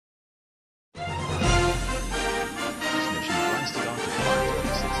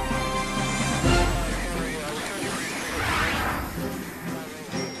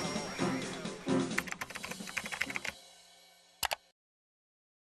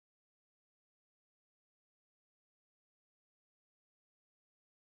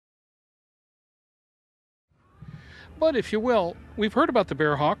But if you will, we've heard about the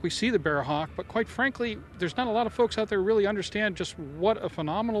Bearhawk, we see the Bearhawk, but quite frankly, there's not a lot of folks out there who really understand just what a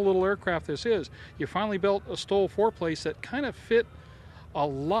phenomenal little aircraft this is. You finally built a STOL four-place that kind of fit a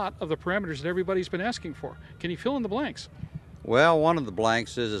lot of the parameters that everybody's been asking for. Can you fill in the blanks? Well, one of the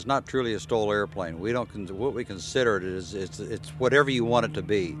blanks is it's not truly a STOL airplane. What we consider it is it's whatever you want it to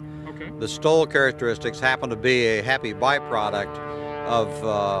be. Okay. The STOL characteristics happen to be a happy byproduct of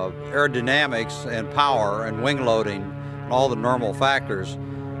aerodynamics and power and wing loading and all the normal factors.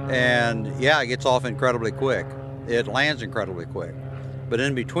 And yeah, it gets off incredibly quick. It lands incredibly quick. But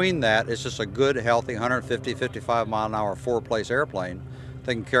in between that, it's just a good, healthy 150, 55 mile an hour four-place airplane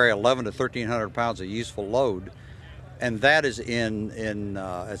that can carry 11 to 1,300 pounds of useful load. And that is at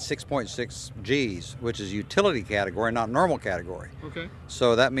 6.6 Gs, which is utility category, not normal category. Okay.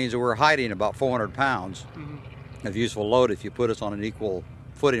 So that means that we're hiding about 400 pounds of useful load if you put us on an equal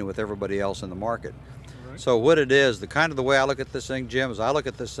footing with everybody else in the market. Right. So what it is, the way I look at this thing, Jim, is I look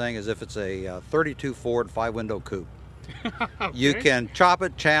at this thing as if it's a 32 Ford 5-window coupe. Okay. You can chop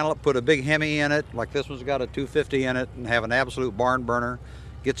it, channel it, put a big Hemi in it, like this one's got a 250 in it, and have an absolute barn burner.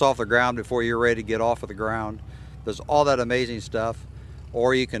 Gets off the ground before you're ready to get off of the ground. Does all that amazing stuff.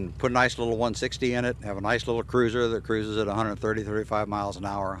 Or you can put a nice little 160 in it, have a nice little cruiser that cruises at 130, 35 miles an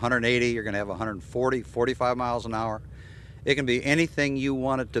hour. 180, you're going to have 140, 45 miles an hour. It can be anything you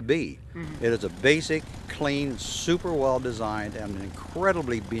want it to be. It is a basic, clean, super well designed, and an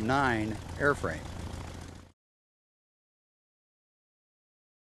incredibly benign airframe.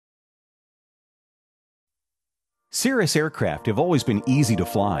 Cirrus aircraft have always been easy to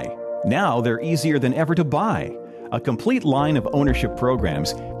fly. Now they're easier than ever to buy. A complete line of ownership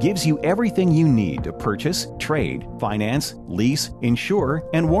programs gives you everything you need to purchase, trade, finance, lease, insure,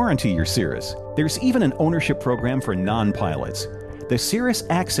 and warranty your Cirrus. There's even an ownership program for non-pilots. The Cirrus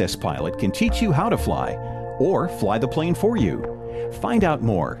Access Pilot can teach you how to fly, or fly the plane for you. Find out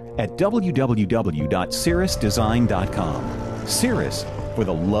more at www.cirrusdesign.com. Cirrus, for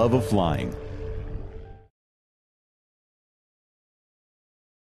the love of flying.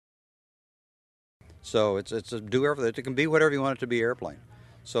 So it's a do everything. It can be whatever you want it to be airplane.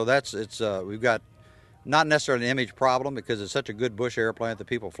 So we've got not necessarily an image problem because it's such a good bush airplane that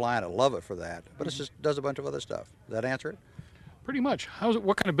people flying it love it for that. But it just does a bunch of other stuff. Does that answer it? Pretty much.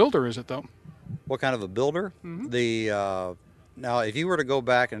 What kind of builder is it, though? What kind of a builder? Now, if you were to go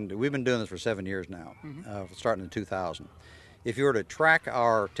back, and we've been doing this for 7 years now, starting in 2000. If you were to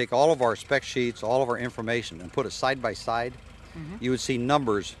take all of our spec sheets, all of our information, and put it side by side, you would see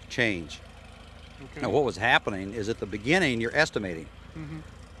numbers change. Okay. Now, what was happening is at the beginning, you're estimating,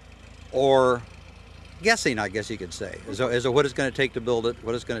 or guessing, I guess you could say, as to what it's going to take to build it,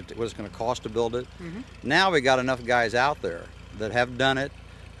 what it's going to cost to build it. Now we got enough guys out there that have done it,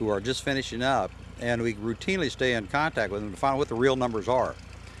 who are just finishing up, and we routinely stay in contact with them to find out what the real numbers are.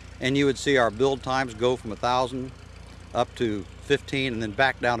 And you would see our build times go from 1,000 up to 15, and then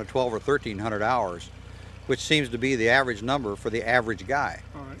back down to 12 or 1,300 hours, which seems to be the average number for the average guy.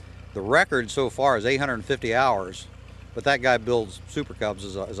 All right. The record so far is 850 hours, but that guy builds Super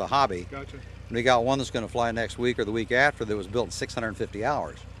Cubs as a hobby. Gotcha. And we got one that's going to fly next week or the week after that was built in 650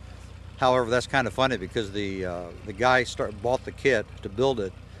 hours. However, that's kind of funny because the guy bought the kit to build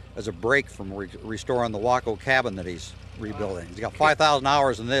it as a break from restoring the Waco cabin that he's rebuilding. He's got 5,000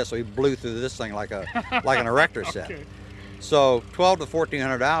 hours in this, so he blew through this thing like an erector set. Okay. So 12 to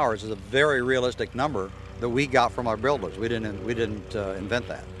 1,400 hours is a very realistic number that we got from our builders. We didn't invent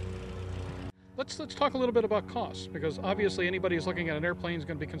that. Let's talk a little bit about costs, because obviously anybody who's looking at an airplane is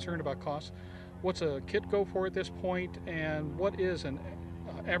going to be concerned about costs. What's a kit go for at this point, and what is an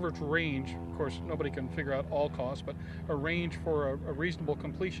average range? Of course, nobody can figure out all costs, but a range for a reasonable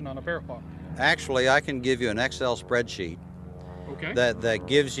completion on a Bearhawk. Actually, I can give you an Excel spreadsheet Okay. that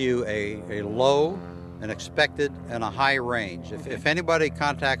gives you a low, an expected, and a high range. If anybody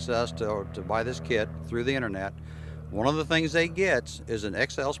contacts us to buy this kit through the internet, one of the things they get is an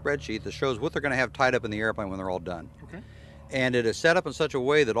Excel spreadsheet that shows what they're going to have tied up in the airplane when they're all done. Okay. And it is set up in such a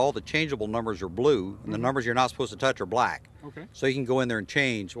way that all the changeable numbers are blue, and the numbers you're not supposed to touch are black. Okay. So you can go in there and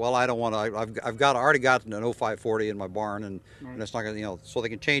change. Well, I don't want to. I've already got an 0540 in my barn, and it's not going to, so they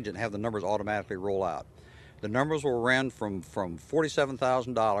can change it and have the numbers automatically roll out. The numbers will run from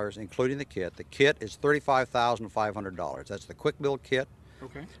 $47,000, including the kit. The kit is $35,500. That's the quick build kit.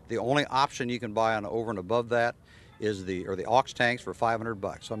 Okay. The only option you can buy on over and above that is the aux tanks for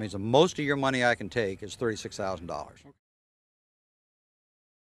 $500. So that means the most of your money I can take is $36,000.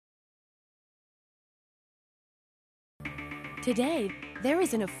 Today, there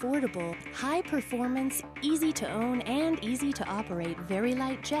is an affordable, high-performance, easy-to-own and easy-to-operate very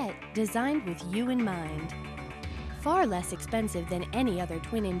light jet designed with you in mind. Far less expensive than any other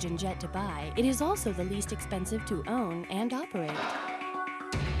twin-engine jet to buy, it is also the least expensive to own and operate.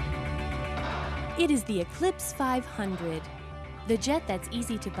 It is the Eclipse 500, the jet that's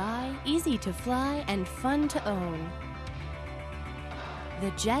easy to buy, easy to fly, and fun to own. The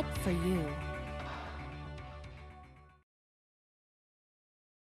jet for you.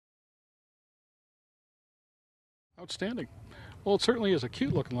 Outstanding. Well, it certainly is a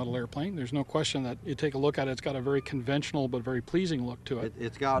cute looking little airplane. There's no question that you take a look at it, it's got a very conventional but very pleasing look to it.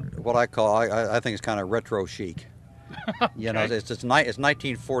 It's got what I call, I think it's kind of retro-chic. Okay. You know, it's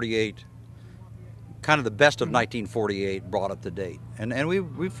 1948, kind of the best of 1948 brought up to date. And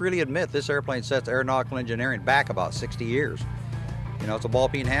we freely admit this airplane sets aeronautical engineering back about 60 years. You know, it's a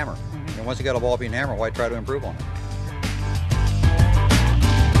ball-peen hammer. And once you got a ball-peen hammer, why try to improve on it?